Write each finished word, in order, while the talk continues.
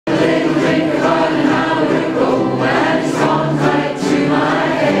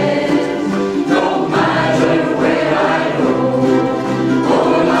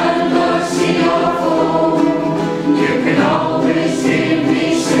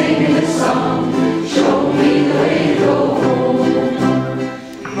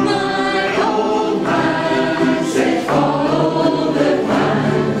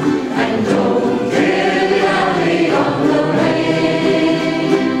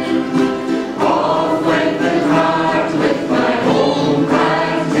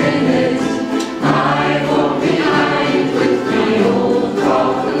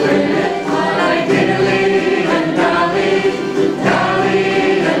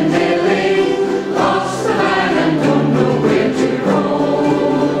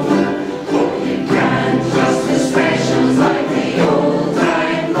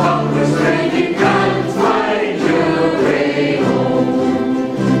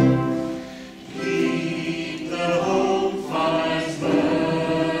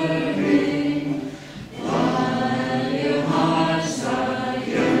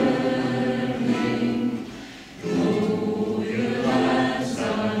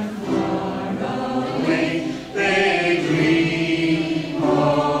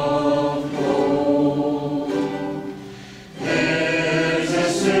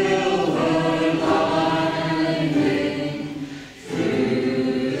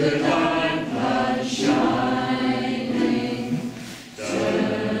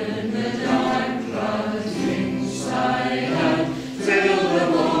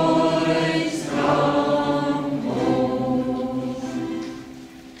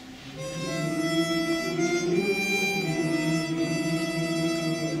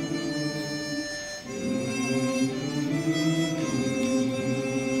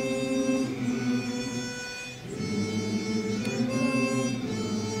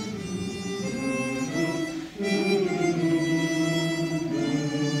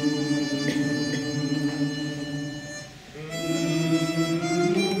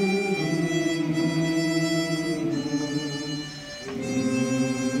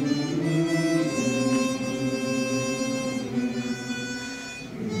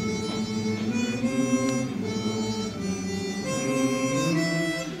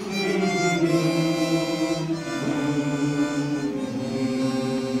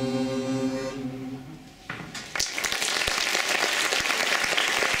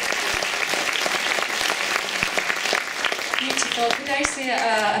Could I say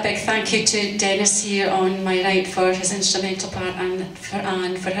a big thank you to Dennis here on my right for his instrumental part, and for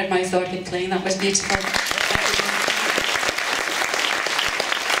Anne for her mouth organ playing. That was beautiful.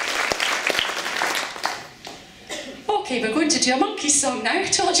 Okay, we're going to do a Monkeys song now. I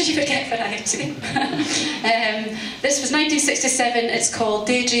told you you would get variety. This was 1967. It's called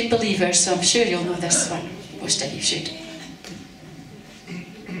Daydream Believer, so I'm sure you'll know this one. Most of you should.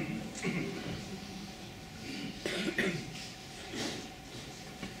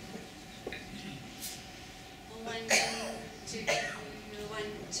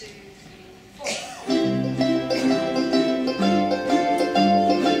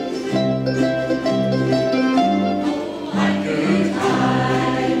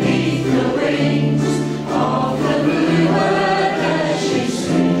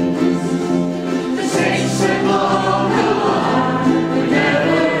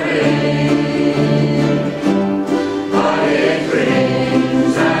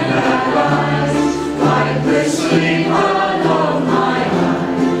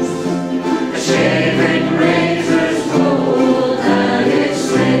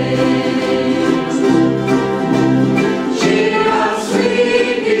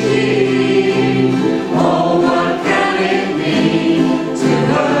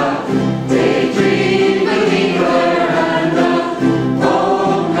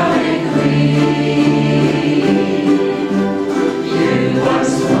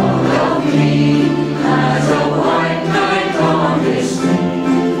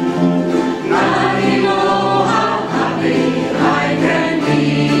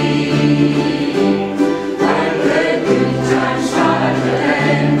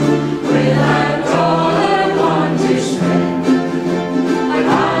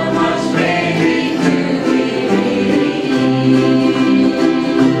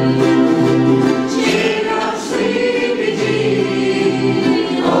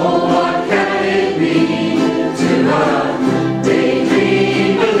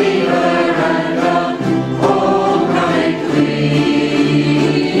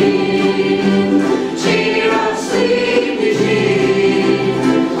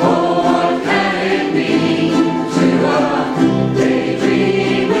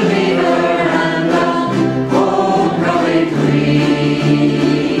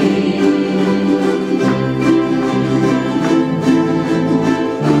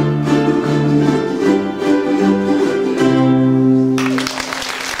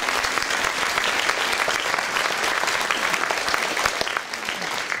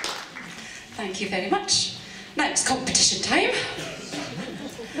 Thank you very much. Now it's competition time.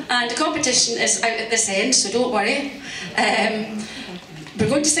 And the competition is out at this end, so don't worry. We're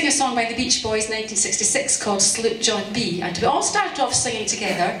going to sing a song by the Beach Boys, 1966, called Sloop John B. And we all start off singing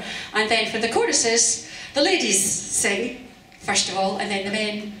together, and then for the choruses, the ladies sing, first of all, and then the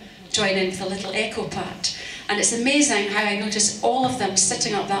men join in for the little echo part. And it's amazing how I notice all of them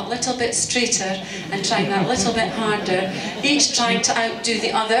sitting up that little bit straighter and trying that little bit harder, each trying to outdo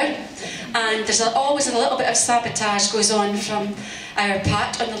the other. And there's always a little bit of sabotage goes on from our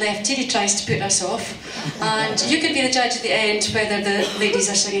Pat on the left here. He tries to put us off. And you can be the judge at the end whether the ladies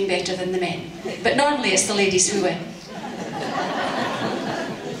are singing better than the men. But normally it's the ladies who win.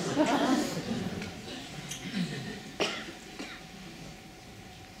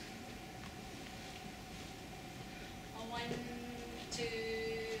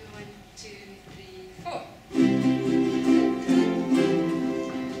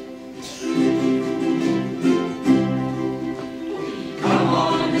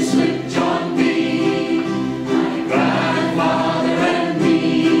 Sloop John B, my grandfather and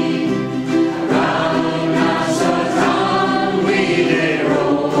me.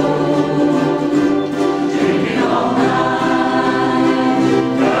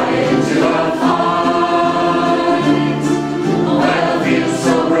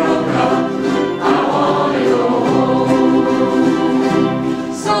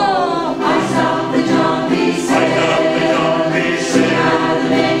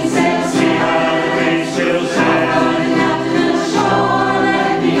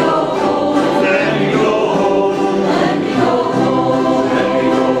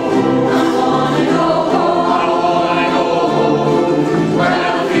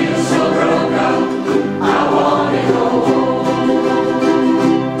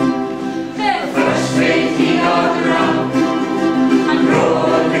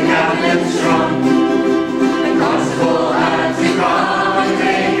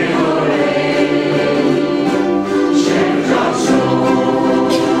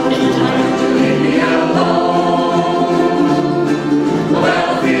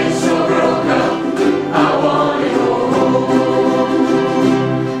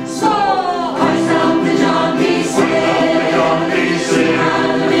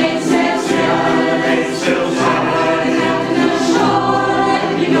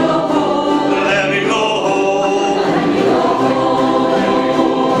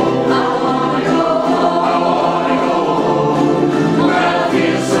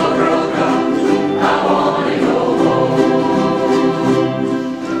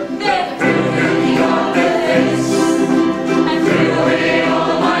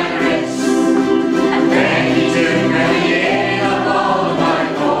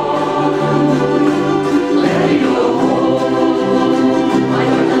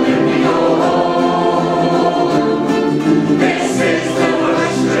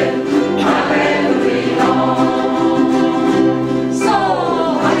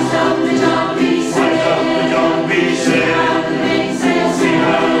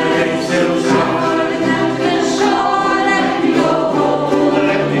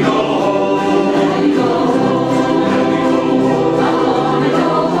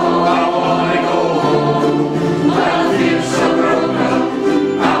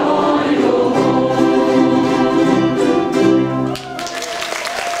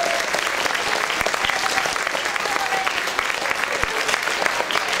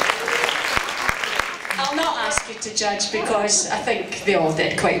 you to judge because I think they all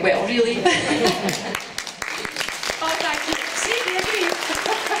did quite well, really. Oh, thank you. See, they agree.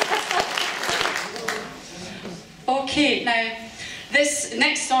 Okay, now, this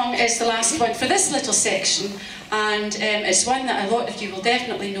next song is the last one for this little section, and it's one that a lot of you will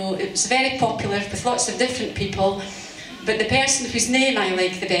definitely know. It was very popular with lots of different people, but the person whose name I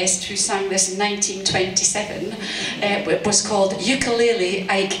like the best, who sang this in 1927, was called Ukulele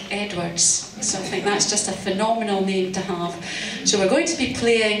Ike Edwards. So I think that's just a phenomenal name to have. So we're going to be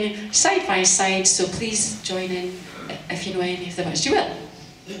playing side by side, so please join in if you know any of the words. You will.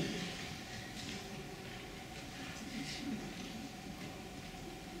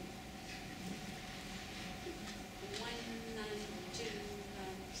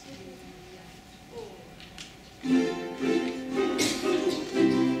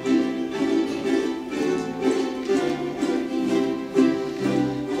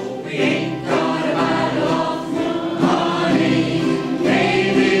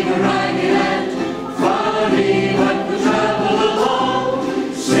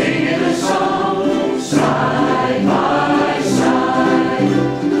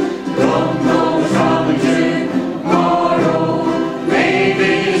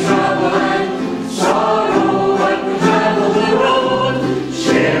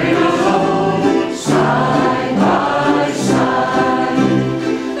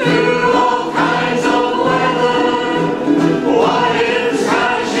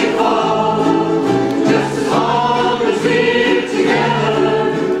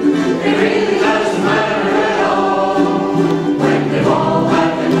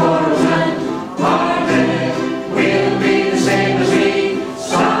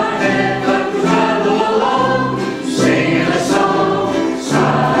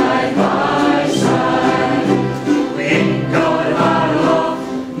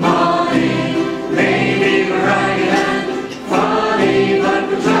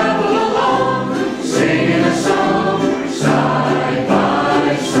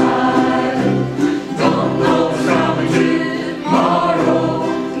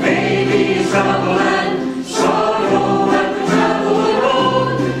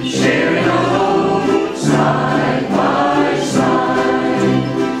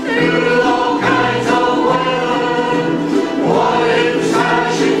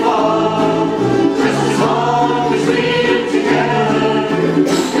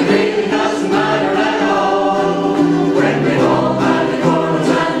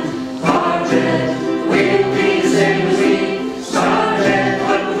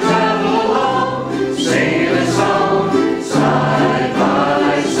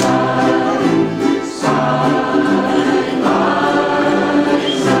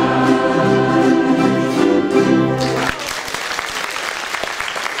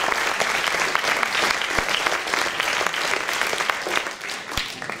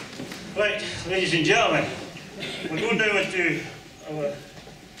 Right, ladies and gentlemen, we're going now into our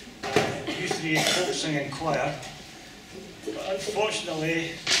U3 folk singing choir, but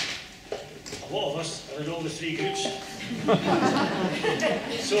unfortunately a lot of us are in all the three groups.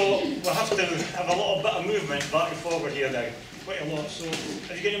 So we'll have to have a little bit of movement back and forward here now, quite a lot. So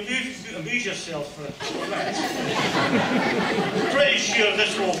if you're going to amuse yourself for a couple of minutes, I'm pretty sure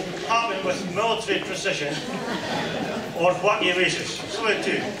this will happen with military precision or wacky races. So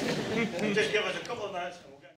do. Just give us a couple of minutes.